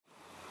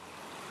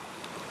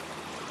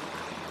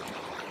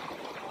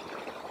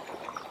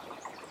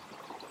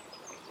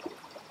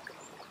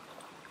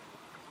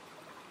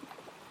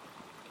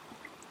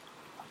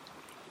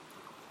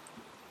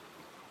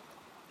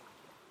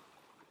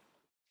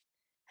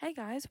Hey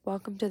guys,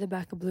 welcome to the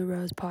Becca Blue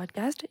Rose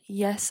podcast.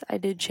 Yes, I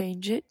did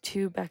change it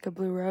to Becca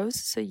Blue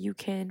Rose, so you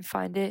can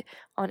find it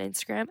on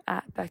Instagram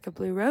at Becca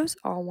Blue Rose,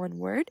 all one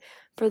word.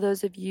 For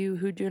those of you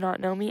who do not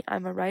know me,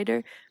 I'm a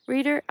writer,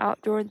 reader,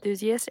 outdoor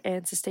enthusiast,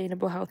 and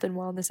sustainable health and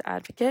wellness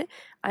advocate.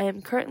 I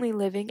am currently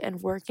living and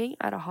working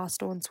at a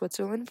hostel in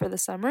Switzerland for the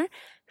summer.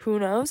 Who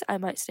knows, I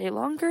might stay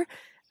longer.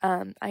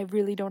 I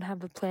really don't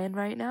have a plan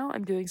right now.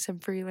 I'm doing some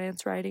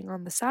freelance writing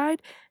on the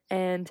side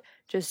and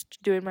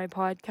just doing my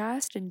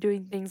podcast and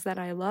doing things that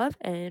I love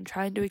and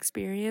trying to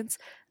experience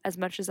as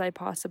much as I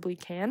possibly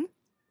can.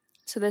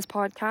 So this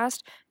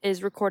podcast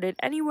is recorded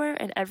anywhere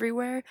and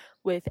everywhere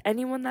with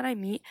anyone that I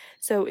meet.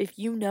 So if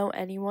you know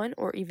anyone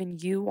or even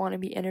you want to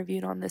be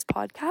interviewed on this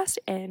podcast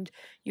and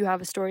you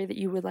have a story that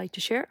you would like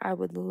to share, I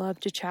would love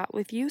to chat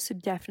with you. So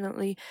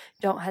definitely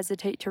don't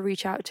hesitate to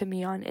reach out to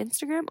me on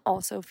Instagram.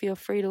 Also feel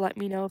free to let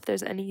me know if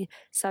there's any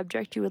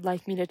subject you would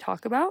like me to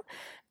talk about.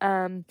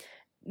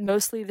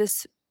 Mostly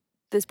this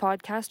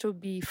podcast will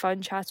be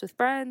fun chats with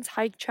friends,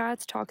 hike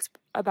chats, talks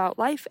about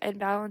life and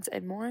balance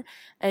and more,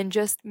 and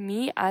just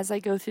me as I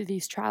go through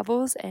these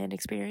travels and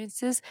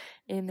experiences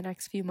in the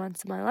next few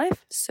months of my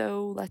life.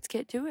 So let's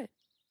get to it.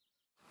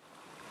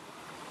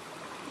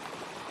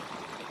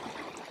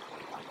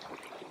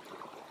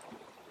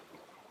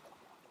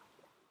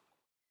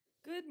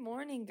 Good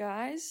morning,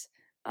 guys.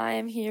 I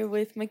am here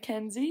with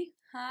Kenzie.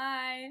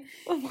 Hi.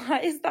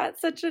 Why is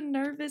that such a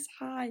nervous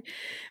hi?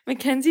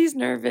 Mackenzie's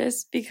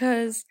nervous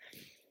because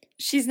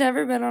she's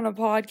never been on a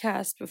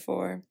podcast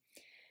before.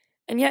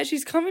 And yet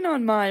she's coming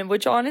on mine,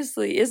 which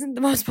honestly isn't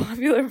the most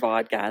popular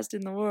podcast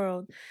in the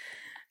world.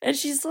 And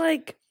she's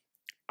like,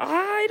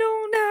 I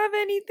don't have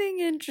anything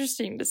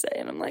interesting to say.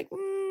 And I'm like,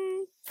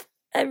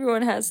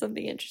 everyone has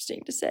something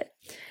interesting to say.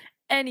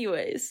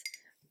 Anyways,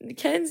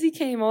 Kenzie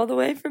came all the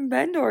way from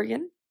Bend,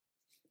 Oregon,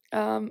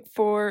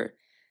 for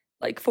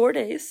like 4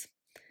 days.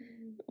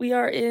 We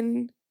are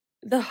in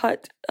the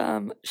hut,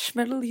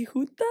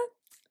 Schmedelihuta.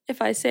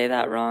 If I say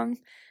that wrong,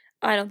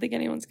 I don't think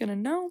anyone's gonna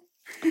know.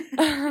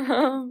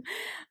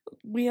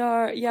 We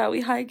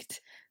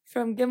hiked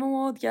from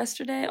Gimmelwald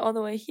yesterday all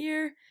the way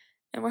here,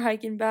 and we're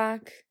hiking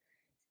back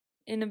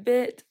in a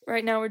bit.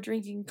 Right now we're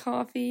drinking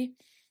coffee.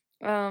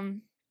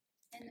 In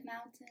the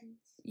mountains.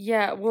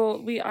 Yeah,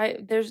 well,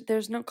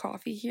 there's no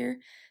coffee here,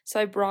 so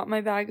I brought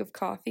my bag of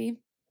coffee,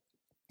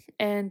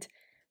 and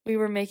we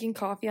were making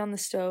coffee on the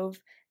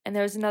stove, and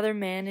there was another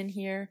man in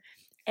here,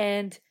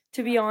 and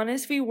to be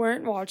honest, we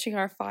weren't watching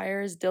our fire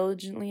as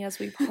diligently as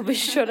we probably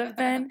should have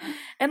been.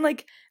 And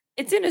like,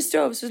 it's in a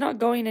stove, so it's not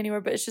going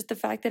anywhere, but it's just the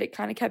fact that it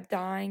kind of kept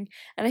dying.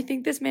 And I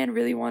think this man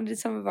really wanted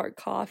some of our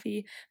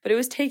coffee, but it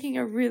was taking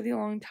a really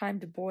long time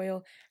to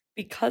boil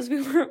because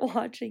we weren't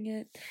watching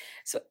it.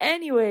 So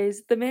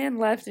anyways, the man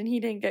left and he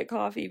didn't get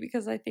coffee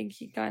because I think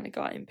he kind of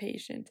got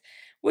impatient,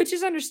 which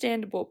is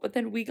understandable, but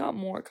then we got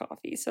more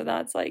coffee, so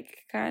that's like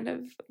kind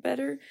of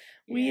better.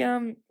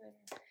 Yeah,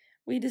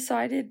 we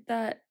decided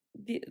that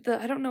the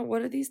I don't know,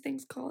 what are these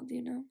things called, do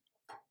you know?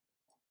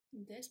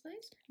 This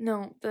place?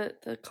 No,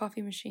 the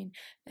coffee machine.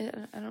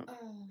 I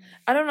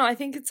don't know. I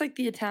think it's like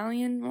the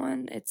Italian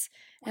one. It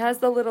has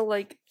the little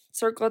like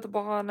circle at the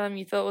bottom.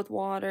 You fill it with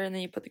water, and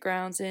then you put the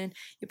grounds in.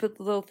 You put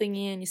the little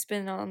thingy in. You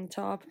spin it on the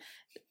top.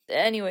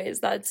 Anyways,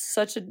 that's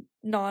such a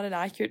not an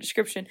accurate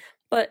description,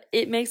 but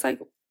it makes like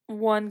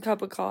 1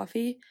 cup of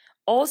coffee.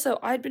 Also,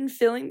 I'd been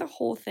filling the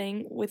whole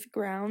thing with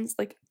grounds,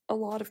 like a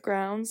lot of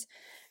grounds.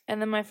 And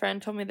then my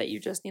friend told me that you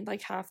just need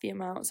like half the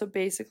amount. So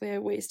basically I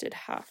wasted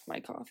half my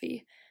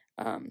coffee.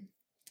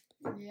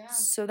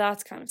 So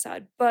that's kind of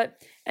sad.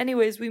 But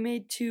anyways, we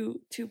made two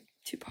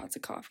pots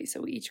of coffee.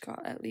 So we each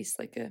got at least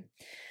like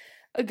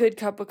a good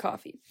cup of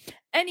coffee.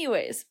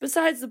 Anyways,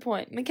 besides the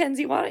point,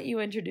 Mackenzie, why don't you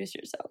introduce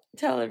yourself?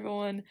 Tell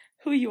everyone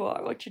who you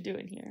are, what you're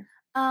doing here.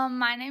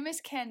 My name is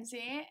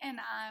Kenzie, and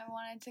I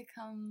wanted to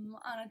come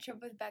on a trip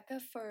with Becca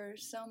for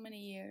so many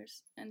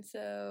years, and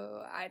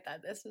so I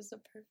thought this was the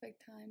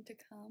perfect time to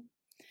come.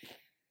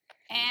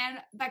 And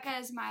Becca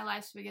is my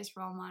life's biggest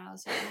role model,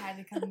 so I had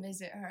to come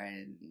visit her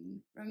and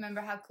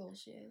remember how cool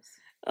she is.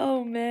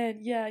 Oh man,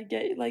 yeah, I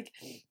get it. Like,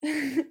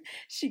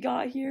 she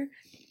got here,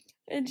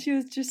 and she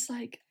was just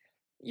like,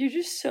 you're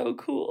just so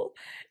cool.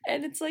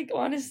 And it's like,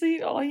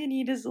 honestly, all you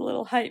need is a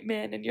little hype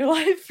man in your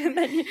life, and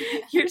then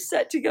you're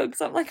set to go.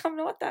 Because I'm like, I'm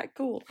not that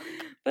cool.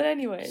 But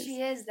anyways.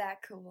 She is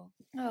that cool.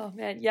 Oh,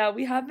 man. Yeah,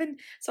 we have been.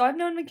 So I've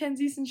known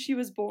Mackenzie since she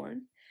was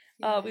born.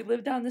 Yeah. We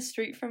lived down the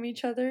street from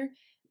each other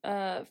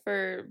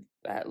for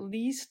at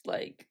least,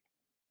 like,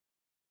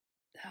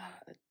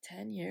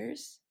 10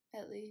 years.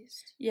 At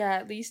least. Yeah,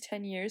 at least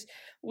 10 years.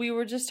 We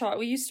were just taught.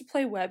 We used to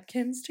play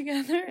Webkins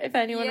together, if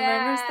anyone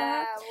remembers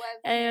that.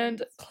 Webkins.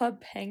 And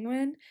Club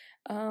Penguin.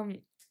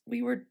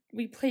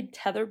 We played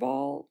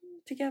tetherball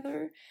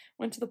together.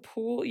 Went to the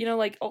pool. You know,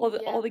 like all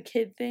the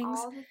kid things.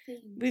 All the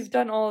things. We've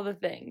done all the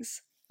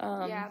things.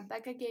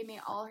 Becca gave me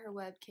all her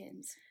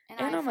Webkins. And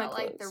I felt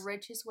like the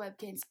richest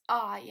Webkins.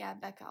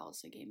 Becca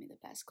also gave me the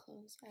best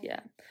clothes.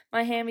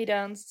 My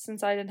hand-me-downs,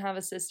 since I didn't have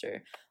a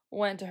sister,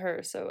 went to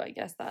her, so I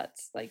guess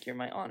that's like, you're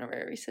my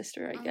honorary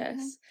sister, I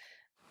guess.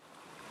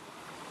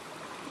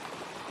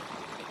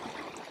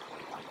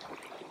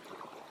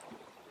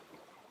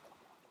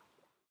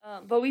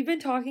 But we've been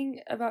talking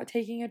about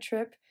taking a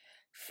trip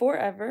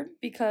forever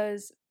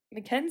because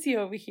Mackenzie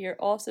over here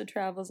also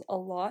travels a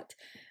lot.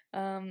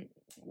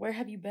 Where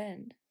have you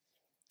been?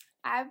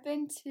 I've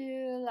been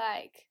to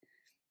like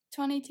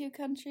 22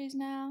 countries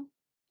now.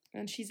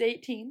 And she's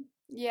 18.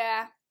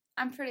 Yeah,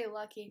 I'm pretty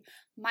lucky.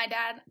 My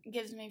dad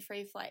gives me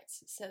free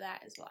flights, so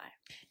that is why.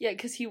 Yeah,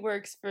 because he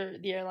works for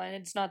the airline.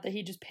 It's not that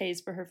he just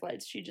pays for her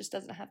flights. She just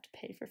doesn't have to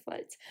pay for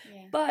flights.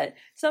 Yeah. But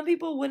some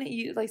people wouldn't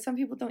use, like, some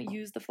people don't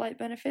use the flight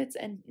benefits,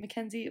 and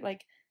Mackenzie,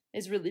 like,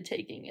 is really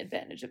taking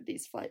advantage of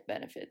these flight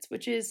benefits,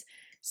 which is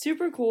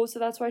super cool. So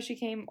that's why she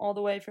came all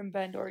the way from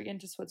Bend, Oregon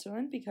to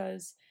Switzerland,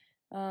 because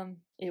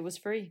it was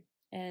free.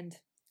 And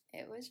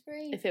it was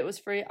free. If it was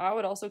free, I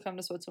would also come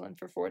to Switzerland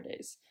for 4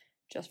 days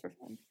just for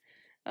fun.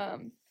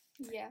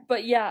 Yeah.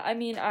 But yeah, I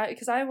mean,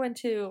 because I went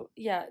to,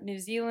 New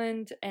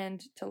Zealand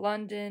and to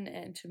London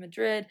and to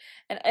Madrid,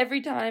 and every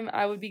time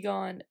I would be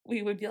gone,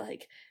 we would be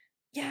like,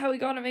 yeah, we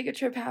gotta make a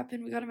trip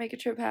happen,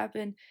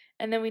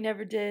 and then we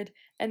never did.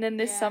 And then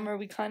this summer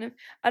we kind of,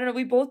 I don't know,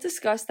 we both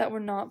discussed that we're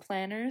not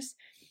planners,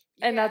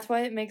 and that's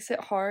why it makes it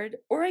hard,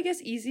 or I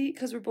guess easy,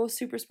 because we're both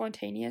super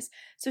spontaneous.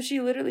 So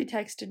she literally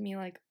texted me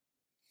like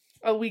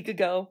a week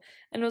ago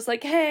and was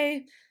like,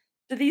 hey,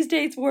 do these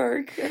dates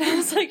work? And I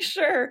was like,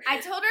 sure. I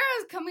told her I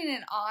was coming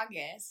in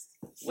August.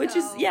 Which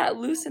is,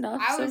 loose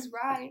enough. I was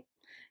right.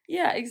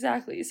 Yeah,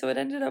 exactly. So it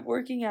ended up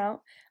working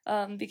out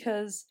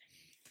because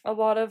a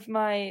lot of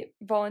my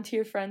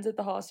volunteer friends at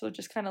the hospital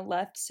just kind of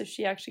left. So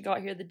she actually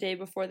got here the day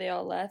before they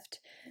all left.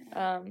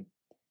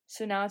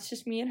 So now it's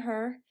just me and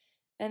her,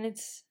 and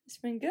it's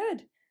been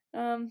good.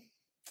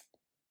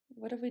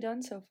 What have we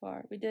done so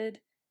far? We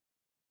did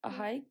a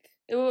hike.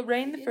 It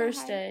rained the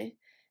first day.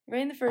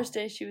 Rained the first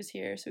day she was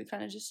here, so we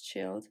kind of just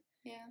chilled.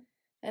 Yeah.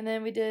 And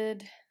then we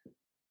did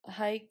a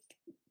hike,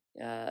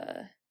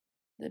 the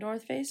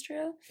North Face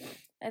Trail,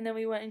 and then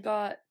we went and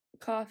got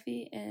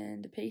coffee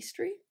and a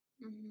pastry.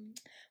 Mm-hmm.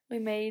 We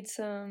made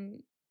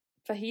some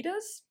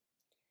fajitas,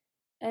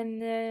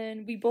 and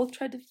then we both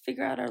tried to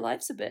figure out our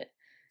lives a bit.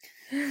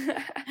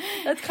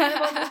 That's kind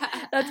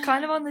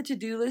of on the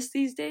to-do list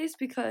these days,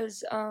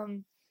 because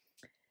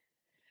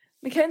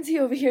Mackenzie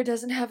over here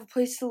doesn't have a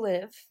place to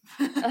live,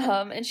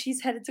 and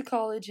she's headed to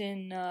college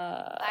in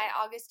by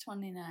August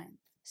 29th.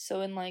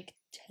 So in like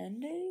 10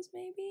 days,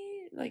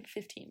 maybe? Like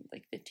 15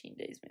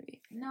 days,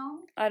 maybe. No.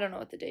 I don't know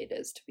what the date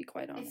is, to be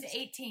quite honest. It's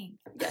 18.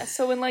 Yeah,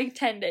 so in like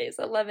 10 days,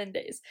 11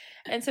 days.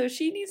 And so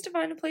she needs to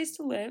find a place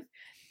to live.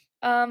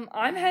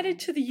 I'm headed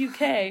to the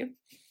UK,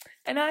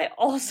 and I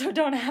also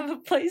don't have a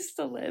place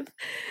to live.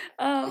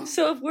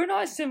 So if we're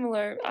not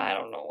similar, I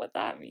don't know what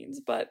that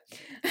means, but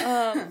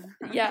so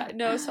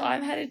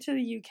I'm headed to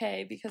the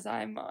UK because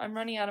I'm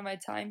running out of my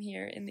time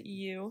here in the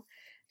EU.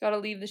 Got to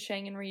leave the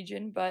Schengen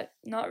region, but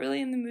not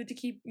really in the mood to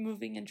keep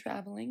moving and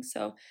traveling.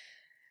 So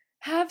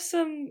I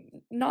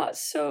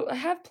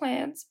have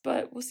plans,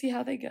 but we'll see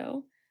how they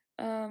go.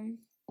 Some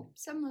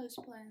loose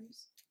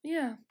plans.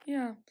 Yeah.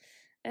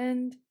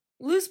 And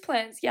loose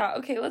plans. Yeah,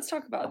 okay, let's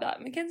talk about that.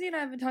 Mackenzie and I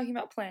have been talking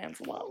about plans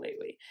a lot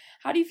lately.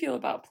 How do you feel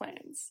about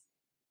plans?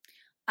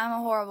 I'm a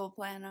horrible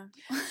planner.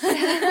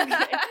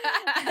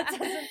 That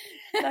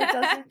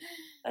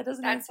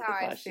doesn't That's answer how the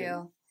I question.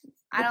 feel.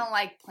 I don't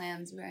like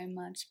plans very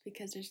much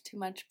because there's too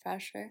much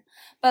pressure.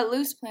 But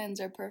loose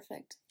plans are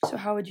perfect. So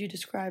how would you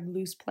describe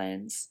loose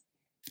plans?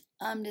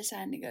 I'm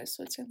deciding to go to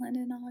Switzerland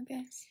in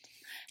August.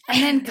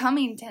 And then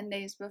coming 10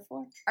 days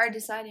before. Or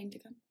deciding to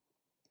come.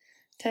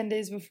 10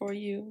 days before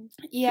you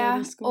go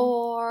to school?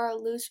 Or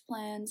loose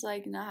plans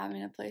like not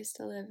having a place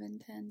to live in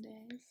 10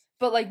 days.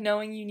 But like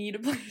knowing you need a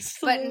place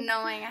to live? But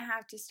knowing I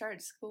have to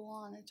start school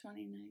on the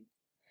 29th.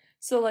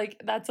 So, like,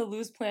 that's a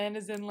loose plan,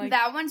 as in, like...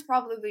 That one's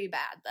probably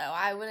bad, though.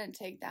 I wouldn't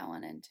take that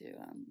one into,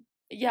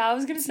 Yeah, I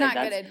was gonna say that's...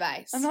 not good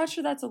advice. I'm not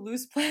sure that's a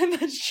loose plan.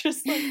 That's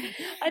just, like...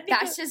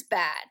 That's just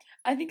bad.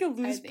 I think a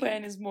loose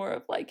plan is more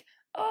of, like,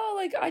 oh,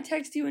 like, I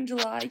text you in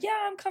July.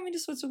 Yeah, I'm coming to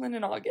Switzerland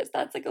in August.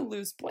 That's, like, a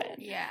loose plan.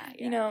 Yeah.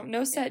 You know,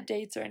 no set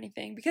dates or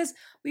anything. Because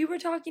we were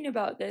talking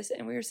about this,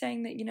 and we were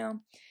saying that, you know,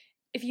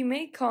 if you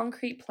make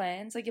concrete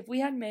plans, like, if we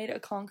had made a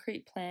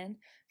concrete plan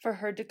for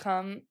her to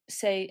come,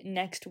 say,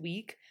 next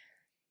week...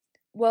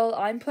 Well,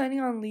 I'm planning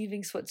on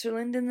leaving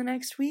Switzerland in the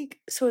next week,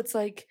 so it's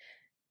like,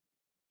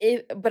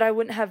 but I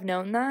wouldn't have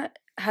known that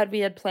had we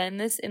had planned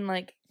this in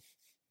like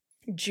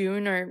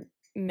June or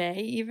May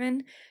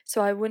even,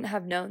 so I wouldn't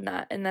have known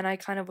that, and then I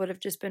kind of would have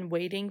just been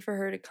waiting for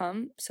her to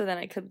come so then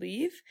I could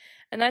leave,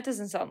 and that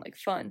doesn't sound like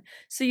fun.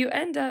 So you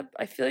end up,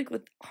 I feel like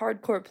with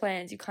hardcore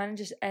plans, you kind of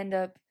just end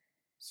up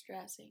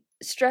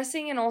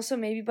stressing, and also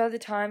maybe by the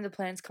time the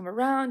plans come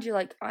around, you're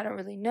like, I don't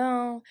really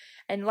know,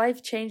 and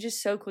life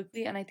changes so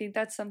quickly, and I think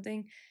that's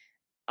something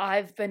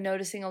I've been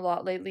noticing a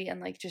lot lately,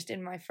 and like just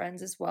in my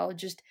friends as well.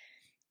 Just,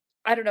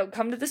 I don't know,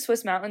 come to the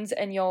Swiss mountains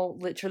and you'll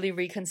literally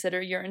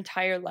reconsider your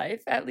entire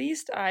life. At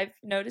least I've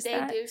noticed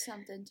that. They do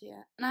something to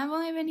you. And I've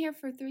only been here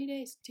for 2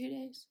 days.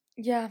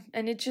 Yeah,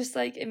 and it just,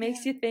 like, it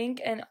makes you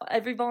think, and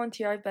every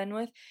volunteer I've been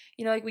with,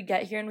 you know, like, we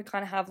get here and we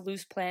kinda have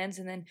loose plans,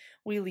 and then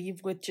we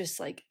leave with just,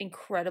 like,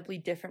 incredibly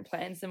different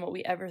plans than what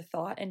we ever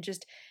thought, and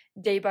just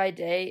day by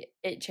day,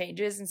 it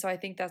changes, and so I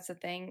think that's the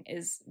thing,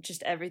 is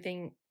just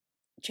everything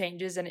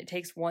changes, and it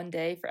takes one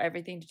day for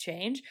everything to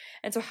change,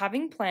 and so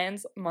having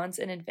plans months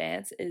in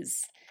advance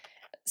is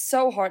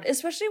so hard,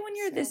 especially when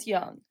you're this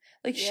young.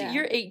 Like,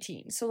 you're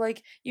 18, so,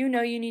 like, you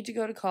know you need to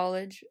go to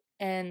college,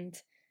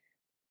 and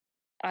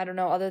I don't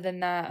know, other than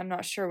that, I'm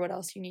not sure what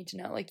else you need to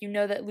know. Like, you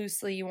know that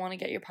loosely you wanna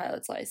get your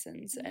pilot's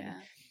license, and,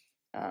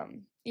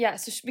 yeah,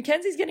 so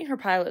Mackenzie's getting her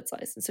pilot's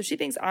license, so she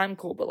thinks I'm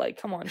cool, but, like,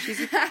 come on,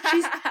 she's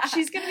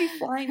gonna be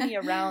flying me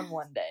around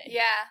one day.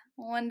 Yeah,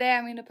 one day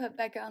I'm gonna put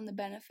Becca on the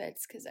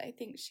benefits, because I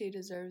think she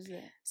deserves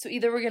it. So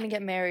either we're gonna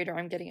get married or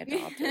I'm getting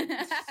adopted.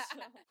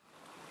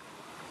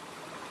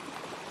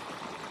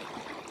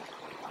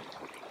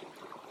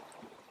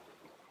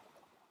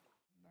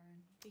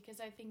 Because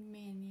I think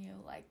me and you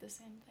like the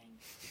same thing.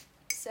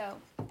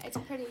 So, it's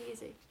pretty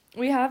easy.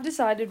 We have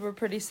decided we're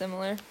pretty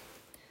similar.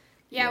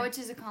 Yeah, which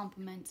is a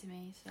compliment to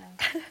me,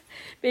 so.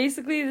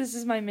 Basically, this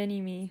is my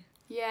mini-me.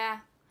 Yeah.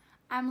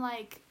 I'm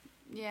like,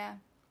 yeah.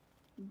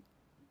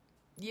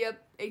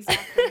 Yep,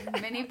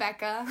 exactly. Mini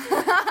Becca.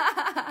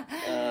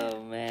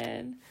 Oh,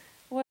 man.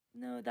 What?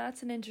 No,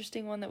 that's an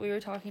interesting one that we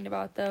were talking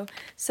about, though.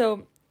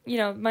 So, you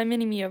know, my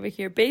mini-me over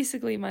here,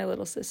 basically my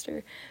little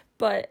sister.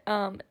 But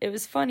it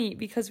was funny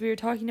because we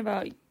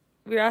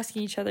were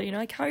asking each other, you know,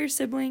 like, how are your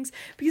siblings?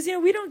 Because, you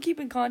know, we don't keep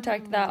in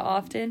contact that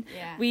often.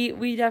 Yeah.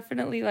 We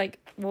definitely, like,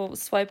 will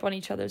swipe on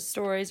each other's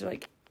stories or,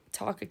 like,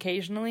 talk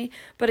occasionally.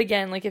 But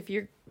again, like, if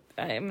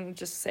I'm going to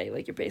just say,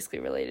 like, you're basically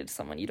related to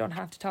someone, you don't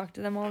have to talk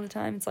to them all the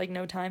time. It's like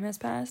no time has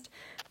passed.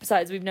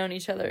 Besides, we've known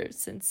each other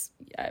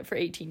for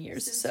 18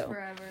 years. Since so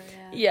forever,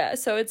 yeah. Yeah,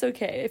 so it's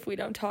okay if we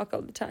don't talk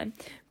all the time.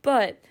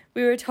 But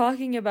we were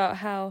talking about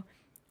how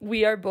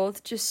we are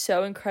both just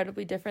so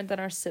incredibly different than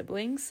our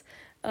siblings.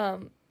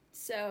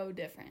 So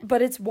different.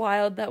 But it's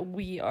wild that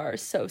we are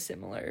so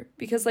similar.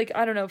 Because, like,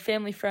 I don't know,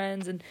 family,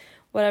 friends, and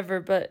whatever,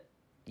 but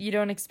you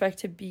don't expect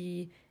to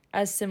be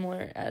as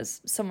similar as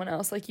someone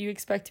else. Like, you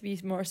expect to be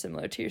more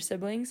similar to your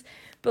siblings.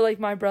 But, like,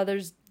 my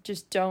brothers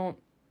just don't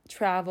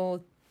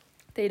travel.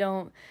 They're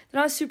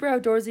not super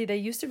outdoorsy. They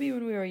used to be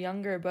when we were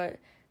younger, but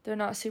they're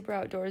not super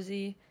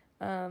outdoorsy.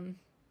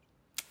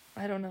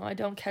 I don't know. I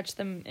don't catch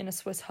them in a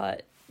Swiss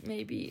hut,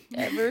 maybe,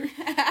 ever.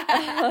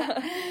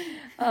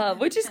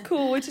 Which is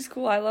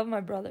cool. I love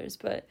my brothers,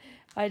 but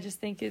I just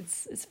think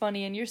it's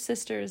funny. And your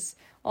sister's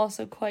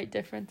also quite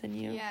different than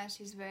you. Yeah,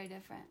 she's very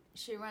different.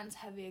 She runs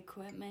heavy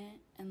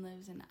equipment and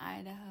lives in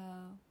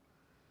Idaho.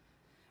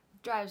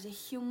 Drives a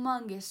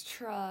humongous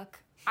truck.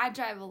 I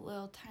drive a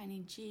little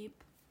tiny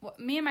Jeep. Well,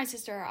 me and my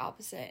sister are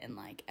opposite in,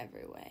 like,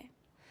 every way.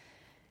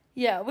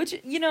 Yeah, which,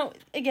 you know,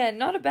 again,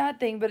 not a bad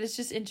thing, but it's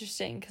just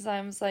interesting because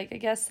I was like, I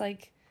guess,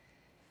 like,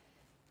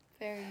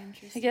 very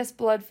interesting. I guess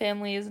blood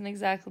family isn't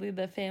exactly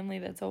the family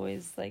that's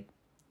always, like,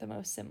 the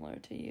most similar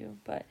to you,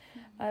 but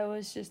I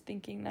was just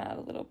thinking that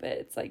a little bit.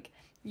 It's like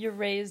you're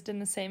raised in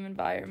the same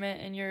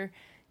environment, and you're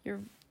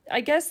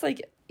I guess,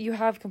 like, you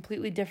have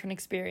completely different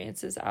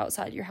experiences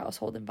outside your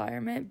household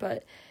environment,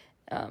 but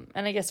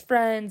and I guess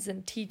friends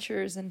and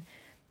teachers and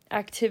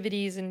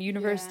activities and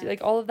university,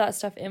 like, all of that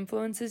stuff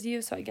influences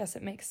you, so I guess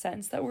it makes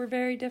sense that we're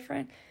very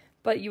different.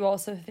 But you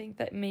also think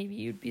that maybe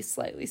you'd be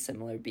slightly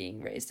similar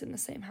being raised in the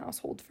same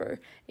household for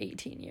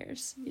 18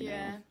 years. You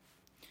know?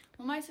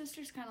 Well, my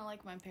sister's kind of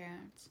like my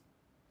parents.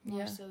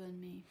 More so than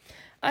me.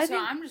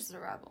 I'm just a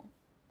rebel.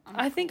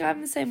 I think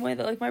I'm the same way,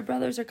 that, like, my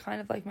brothers are kind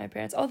of like my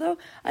parents. Although,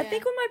 I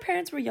think when my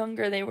parents were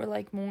younger, they were,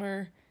 like,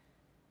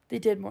 they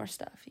did more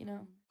stuff, you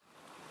know?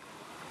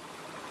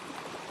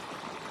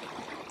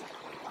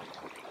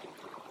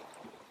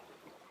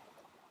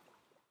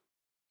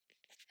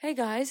 Hey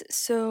guys,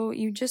 so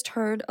you just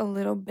heard a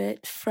little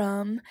bit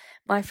from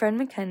my friend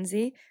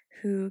Mackenzie,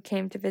 who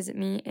came to visit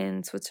me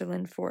in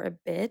Switzerland for a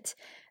bit.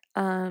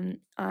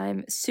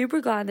 I'm super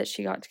glad that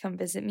she got to come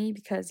visit me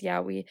because,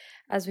 yeah,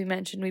 as we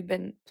mentioned, we've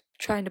been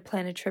trying to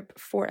plan a trip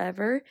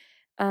forever.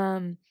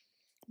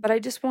 But I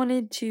just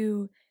wanted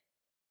to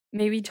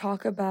maybe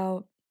talk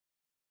about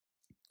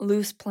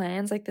loose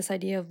plans, like this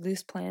idea of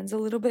loose plans, a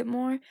little bit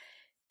more,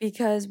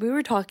 because we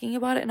were talking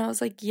about it and I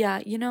was like, yeah,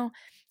 you know,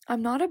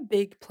 I'm not a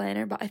big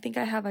planner, but I think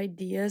I have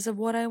ideas of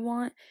what I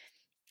want.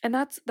 And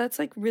that's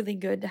like really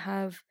good to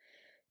have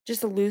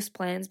just loose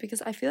plans,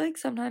 because I feel like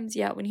sometimes,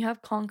 yeah, when you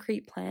have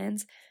concrete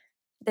plans,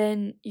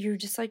 then you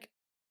just, like,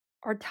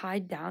 are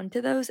tied down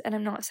to those. And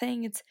I'm not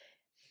saying it's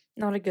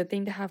not a good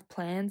thing to have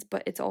plans,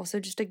 but it's also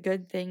just a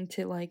good thing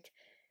to, like,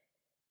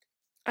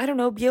 I don't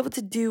know, be able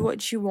to do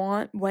what you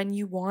want when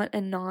you want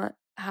and not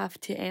have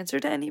to answer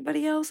to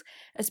anybody else,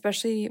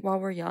 especially while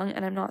we're young.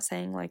 And I'm not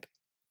saying, like,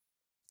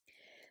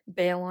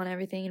 bail on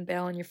everything and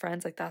bail on your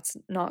friends, like, that's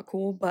not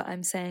cool, but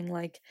I'm saying,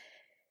 like,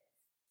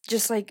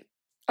 just, like,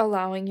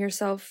 allowing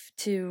yourself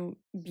to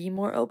be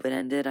more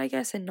open-ended, I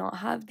guess, and not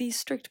have these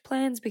strict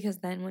plans, because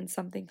then when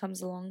something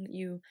comes along that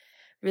you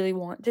really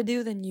want to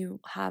do, then you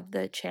have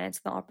the chance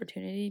and the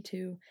opportunity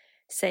to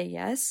say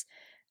yes.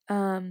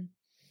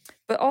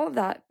 But all of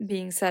that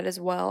being said as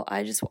well,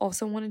 I just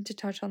also wanted to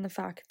touch on the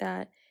fact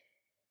that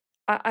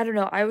I don't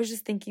know, I was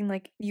just thinking,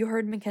 like, you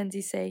heard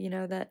Mackenzie say,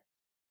 that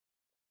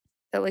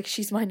like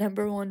she's my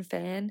number one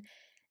fan.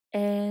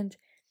 And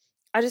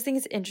I just think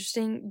it's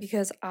interesting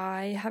because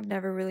I have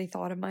never really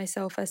thought of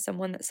myself as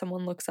someone that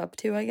someone looks up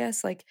to, I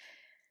guess. Like,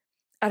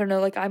 I don't know,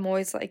 like I'm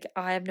always like,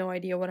 I have no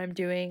idea what I'm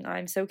doing.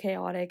 I'm so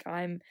chaotic.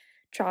 I'm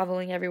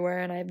traveling everywhere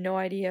and I have no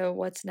idea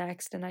what's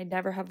next and I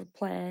never have a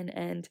plan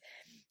and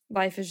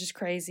life is just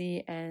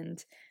crazy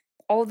and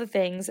all the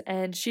things.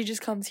 And she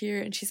just comes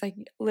here and she's like,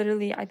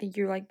 literally, I think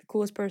you're like the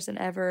coolest person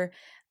ever.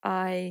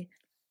 I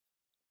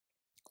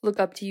look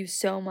up to you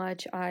so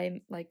much.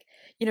 I'm like,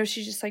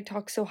 she just like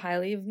talks so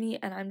highly of me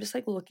and I'm just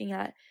like looking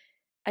at,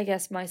 I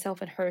guess,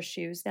 myself in her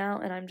shoes now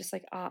and I'm just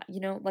like,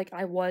 like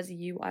I was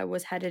you. I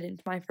was headed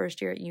into my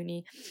first year at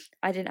uni.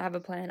 I didn't have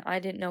a plan. I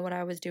didn't know what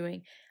I was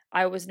doing.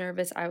 I was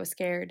nervous. I was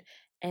scared.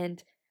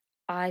 And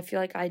I feel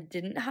like I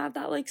didn't have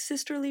that like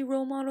sisterly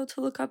role model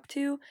to look up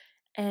to.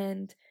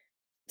 And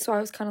so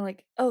I was kind of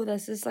like, oh,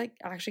 this is like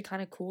actually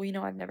kind of cool.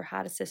 I've never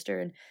had a sister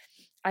and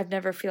I've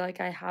never feel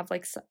like I have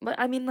like some, but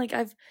I mean like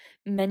I've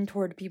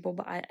mentored people,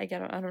 but I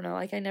don't know,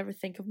 like I never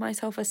think of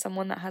myself as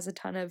someone that has a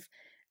ton of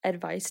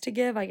advice to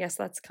give. I guess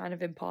that's kind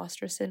of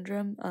imposter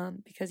syndrome,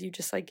 because you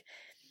just like,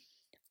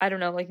 I don't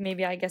know, like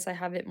maybe I guess I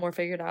have it more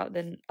figured out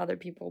than other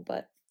people,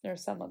 but there are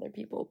some other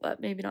people, but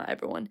maybe not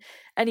everyone.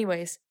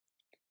 Anyways,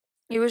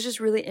 it was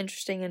just really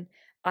interesting and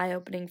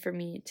eye-opening for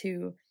me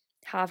to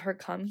have her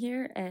come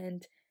here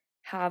and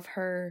have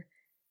her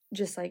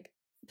just like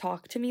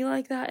talk to me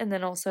like that. And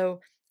then also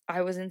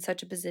I was in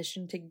such a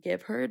position to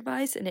give her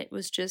advice and it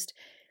was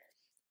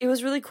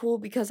really cool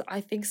because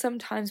I think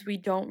sometimes we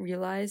don't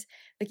realize,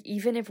 like,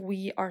 even if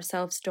we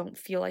ourselves don't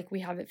feel like we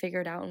have it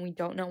figured out and we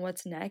don't know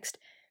what's next,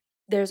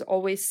 there's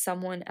always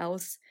someone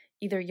else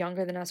either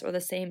younger than us or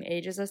the same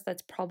age as us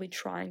that's probably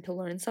trying to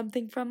learn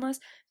something from us,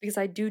 because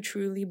I do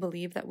truly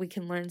believe that we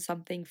can learn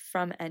something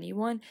from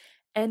anyone.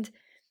 And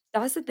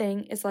that's the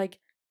thing, is like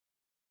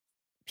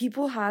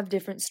people have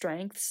different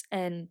strengths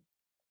and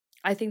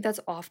I think that's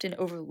often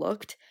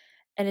overlooked,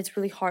 and it's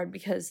really hard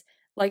because,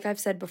 like I've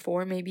said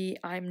before, maybe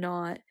I'm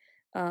not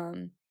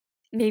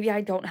maybe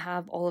I don't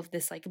have all of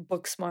this like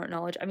book smart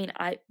knowledge. I mean,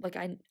 I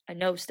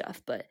know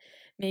stuff, but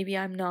maybe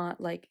I'm not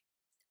like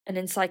an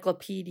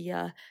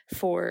encyclopedia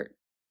for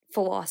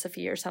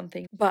philosophy or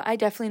something. But I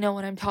definitely know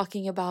what I'm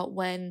talking about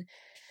when,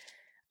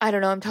 I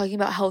don't know, I'm talking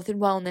about health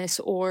and wellness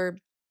or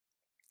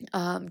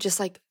just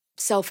like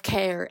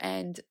self-care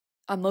and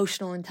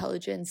emotional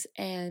intelligence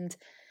and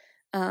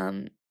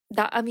um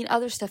that, I mean,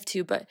 other stuff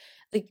too, but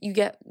like you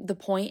get the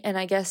point. And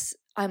I guess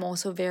I'm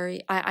also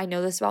very, I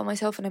know this about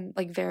myself and I'm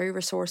like very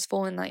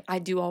resourceful and like I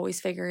do always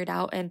figure it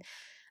out and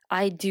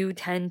I do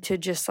tend to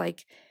just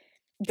like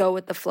go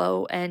with the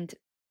flow and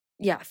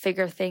yeah,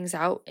 figure things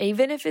out,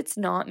 even if it's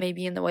not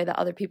maybe in the way that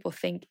other people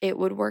think it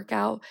would work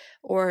out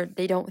or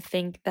they don't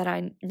think that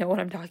I know what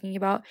I'm talking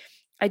about.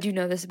 I do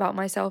know this about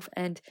myself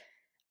and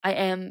I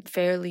am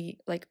fairly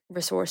like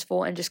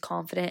resourceful and just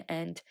confident.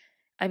 And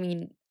I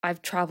mean,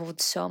 I've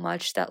traveled so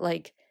much that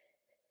like,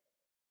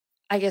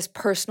 I guess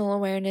personal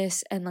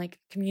awareness and like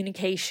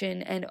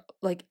communication and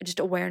like just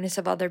awareness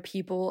of other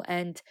people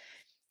and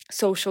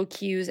social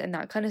cues and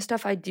that kind of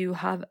stuff, I do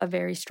have a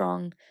very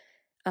strong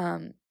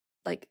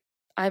like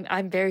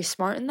I'm very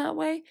smart in that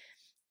way.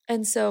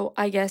 And so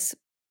I guess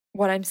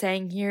what I'm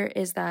saying here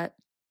is that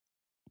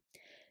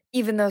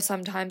even though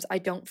sometimes I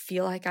don't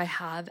feel like I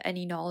have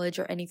any knowledge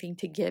or anything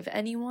to give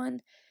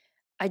anyone,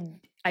 I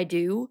I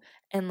do.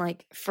 And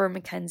like for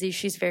Mackenzie,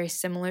 she's very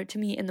similar to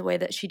me in the way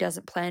that she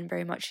doesn't plan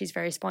very much. She's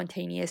very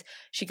spontaneous.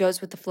 She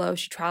goes with the flow.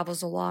 She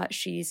travels a lot.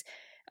 She's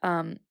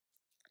um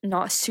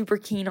not super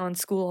keen on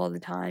school all the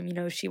time.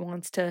 She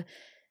wants to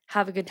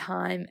have a good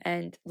time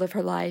and live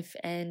her life,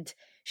 and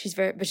she's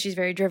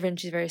very driven,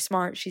 she's very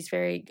smart, she's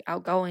very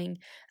outgoing,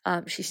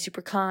 she's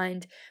super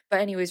kind. But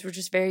anyways, we're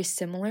just very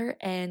similar,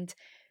 and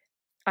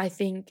I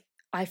think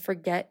I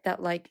forget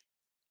that like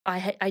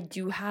I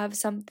do have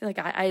something, like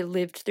I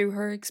lived through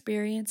her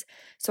experience,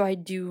 so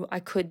I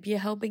could be a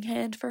helping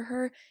hand for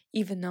her,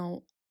 even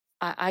though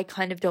I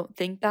kind of don't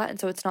think that. And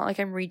so it's not like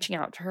I'm reaching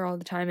out to her all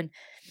the time and,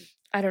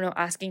 I don't know,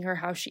 asking her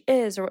how she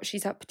is or what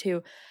she's up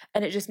to.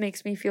 And it just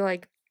makes me feel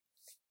like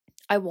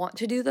I want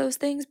to do those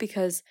things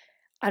because,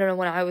 I don't know,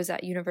 when I was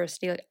at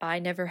university, like I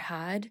never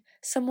had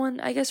someone,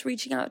 I guess,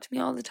 reaching out to me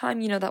all the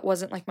time, that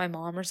wasn't like my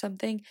mom or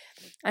something.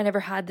 I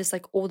never had this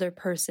like older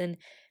person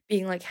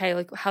being like, hey,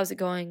 like, how's it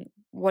going?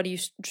 What are you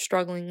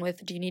struggling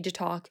with? Do you need to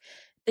talk?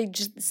 They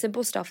just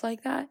simple stuff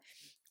like that.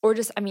 Or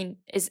just, I mean,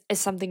 is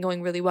something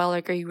going really well?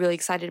 Like, are you really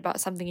excited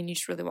about something and you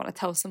just really want to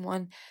tell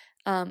someone?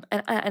 And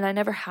I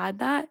never had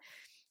that.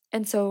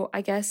 And so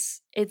I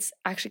guess it's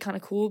actually kind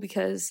of cool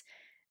because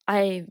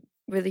I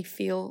really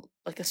feel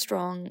like a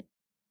strong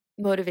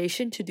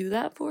motivation to do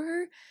that for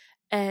her.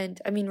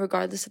 And I mean,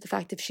 regardless of the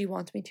fact if she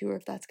wants me to or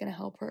if that's going to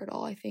help her at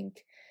all, I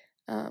think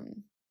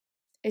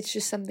it's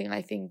just something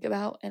I think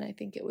about, and I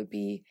think it would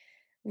be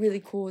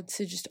really cool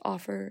to just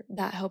offer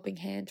that helping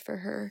hand for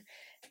her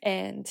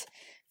and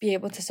be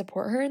able to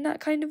support her in that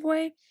kind of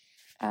way.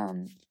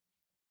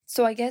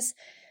 So I guess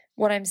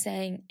what I'm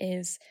saying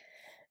is,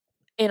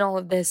 in all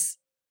of this,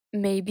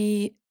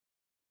 maybe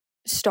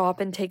stop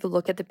and take a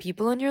look at the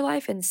people in your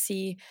life and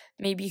see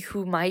maybe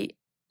whom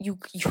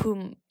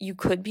you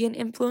could be an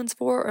influence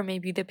for, or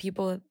maybe the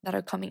people that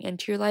are coming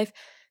into your life.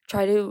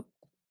 Try to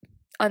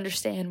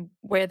understand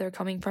where they're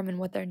coming from and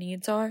what their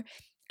needs are,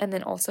 and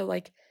then also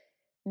like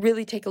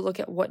really take a look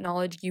at what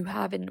knowledge you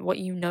have and what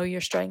you know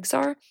your strengths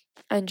are,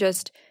 and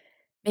just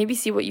maybe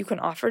see what you can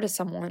offer to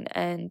someone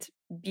and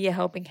be a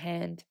helping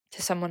hand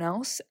to someone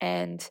else.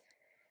 And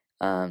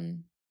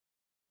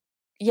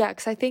yeah,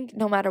 because I think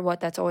no matter what,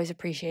 that's always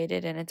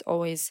appreciated, and it's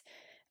always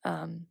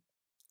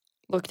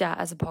looked at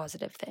as a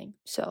positive thing.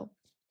 So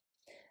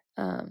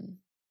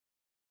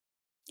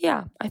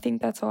yeah, I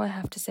think that's all I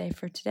have to say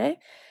for today.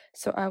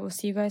 So I will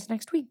see you guys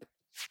next week.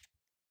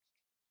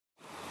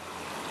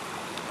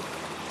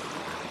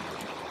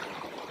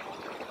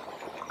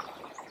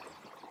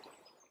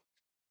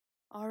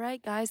 All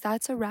right, guys,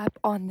 that's a wrap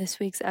on this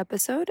week's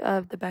episode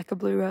of the Becca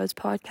Blue Rose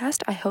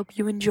podcast. I hope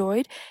you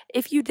enjoyed.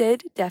 If you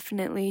did,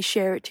 definitely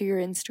share it to your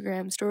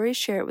Instagram stories,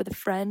 share it with a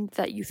friend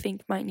that you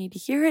think might need to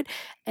hear it,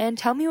 and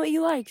tell me what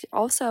you liked.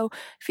 Also,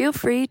 feel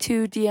free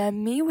to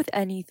DM me with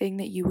anything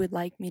that you would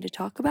like me to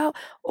talk about,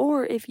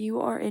 or if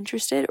you are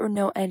interested or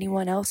know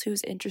anyone else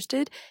who's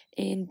interested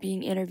in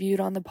being interviewed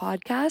on the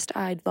podcast,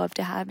 I'd love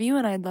to have you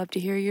and I'd love to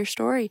hear your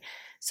story.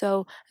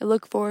 So I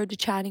look forward to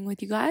chatting with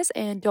you guys,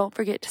 and don't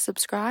forget to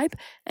subscribe.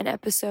 An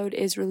episode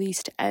is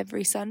released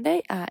every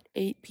Sunday at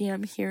 8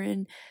 p.m. here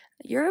in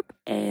Europe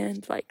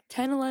and like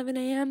 10, 11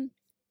 a.m.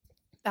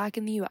 back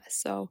in the US.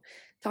 So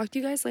talk to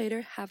you guys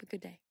later. Have a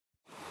good day.